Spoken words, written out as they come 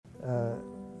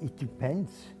it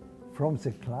depends from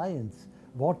the clients,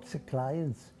 what the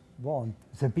clients want.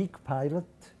 The big pilot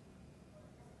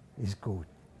is good.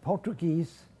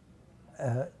 Portuguese,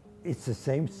 it's the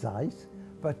same size,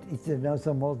 but it's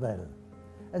another model.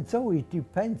 And so it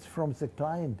depends from the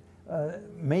client.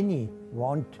 Many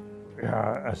want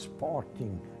a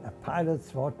sporting, a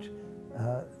pilot's watch.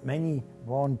 Many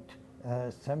want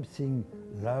something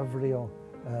lovelier,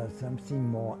 something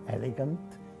more elegant.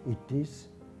 It is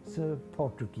the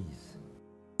Portuguese.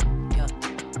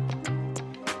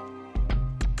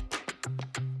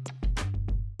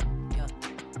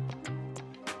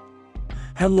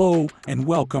 Hello and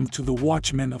welcome to the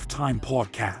Watchmen of Time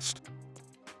podcast.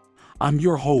 I'm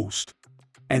your host,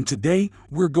 and today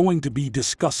we're going to be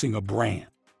discussing a brand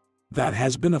that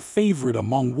has been a favorite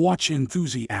among watch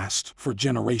enthusiasts for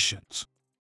generations.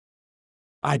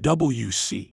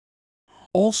 IWC,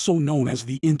 also known as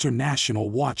the International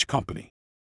Watch Company.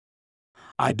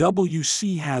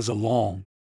 IWC has a long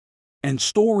and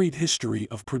storied history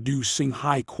of producing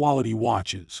high-quality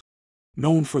watches,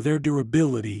 known for their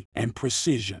durability and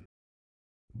precision.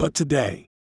 But today,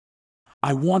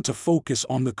 I want to focus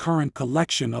on the current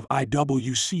collection of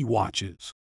IWC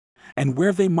watches and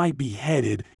where they might be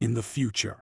headed in the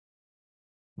future.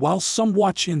 While some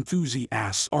watch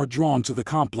enthusiasts are drawn to the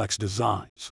complex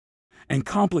designs and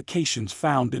complications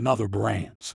found in other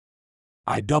brands,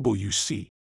 IWC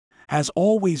has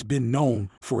always been known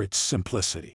for its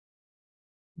simplicity.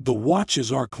 The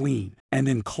watches are clean and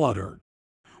uncluttered,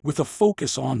 with a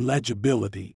focus on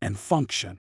legibility and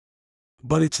function.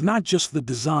 But it's not just the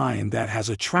design that has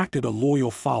attracted a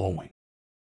loyal following.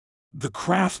 The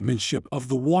craftsmanship of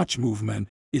the watch movement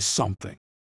is something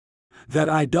that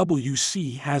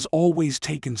IWC has always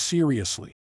taken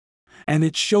seriously, and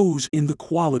it shows in the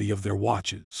quality of their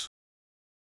watches.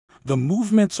 The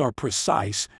movements are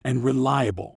precise and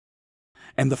reliable,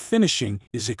 and the finishing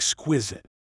is exquisite.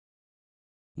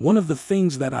 One of the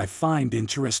things that I find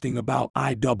interesting about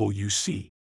IWC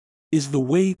is the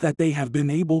way that they have been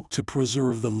able to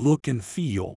preserve the look and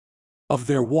feel of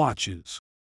their watches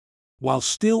while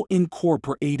still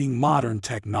incorporating modern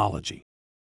technology.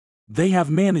 They have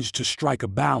managed to strike a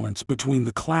balance between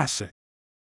the classic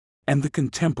and the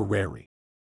contemporary,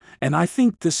 and I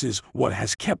think this is what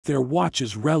has kept their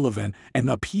watches relevant and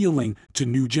appealing to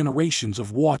new generations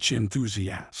of watch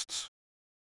enthusiasts.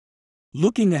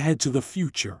 Looking ahead to the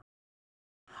future,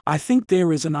 I think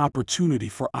there is an opportunity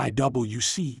for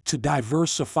IWC to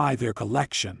diversify their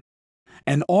collection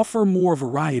and offer more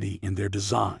variety in their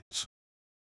designs.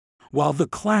 While the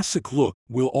classic look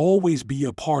will always be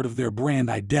a part of their brand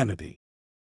identity,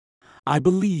 I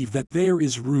believe that there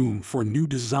is room for new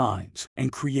designs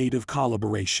and creative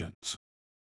collaborations.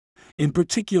 In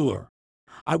particular,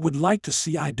 I would like to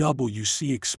see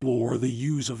IWC explore the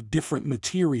use of different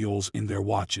materials in their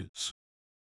watches.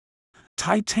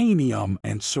 Titanium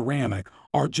and ceramic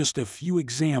are just a few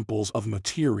examples of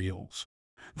materials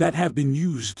that have been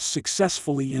used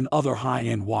successfully in other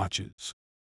high-end watches.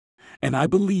 And I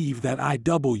believe that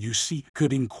IWC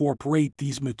could incorporate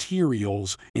these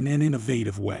materials in an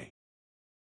innovative way.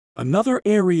 Another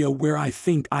area where I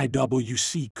think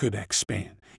IWC could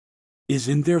expand is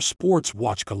in their sports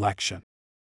watch collection.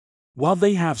 While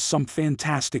they have some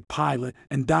fantastic pilot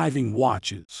and diving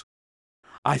watches,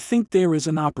 I think there is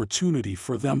an opportunity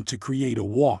for them to create a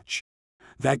watch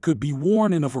that could be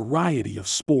worn in a variety of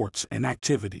sports and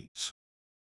activities.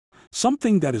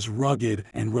 Something that is rugged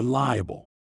and reliable,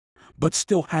 but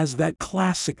still has that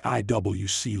classic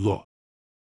IWC look.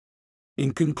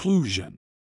 In conclusion,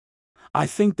 I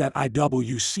think that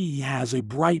IWC has a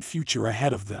bright future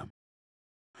ahead of them.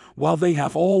 While they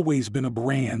have always been a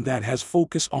brand that has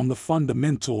focused on the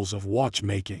fundamentals of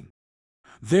watchmaking,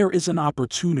 there is an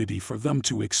opportunity for them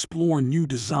to explore new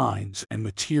designs and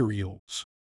materials.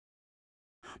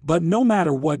 But no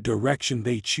matter what direction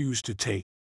they choose to take,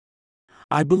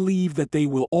 I believe that they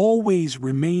will always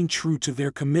remain true to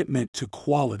their commitment to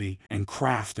quality and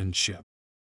craftsmanship.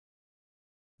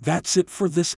 That's it for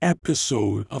this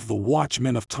episode of the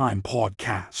Watchmen of Time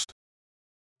podcast.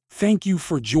 Thank you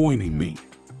for joining me,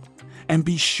 and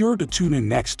be sure to tune in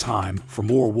next time for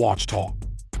more watch talk.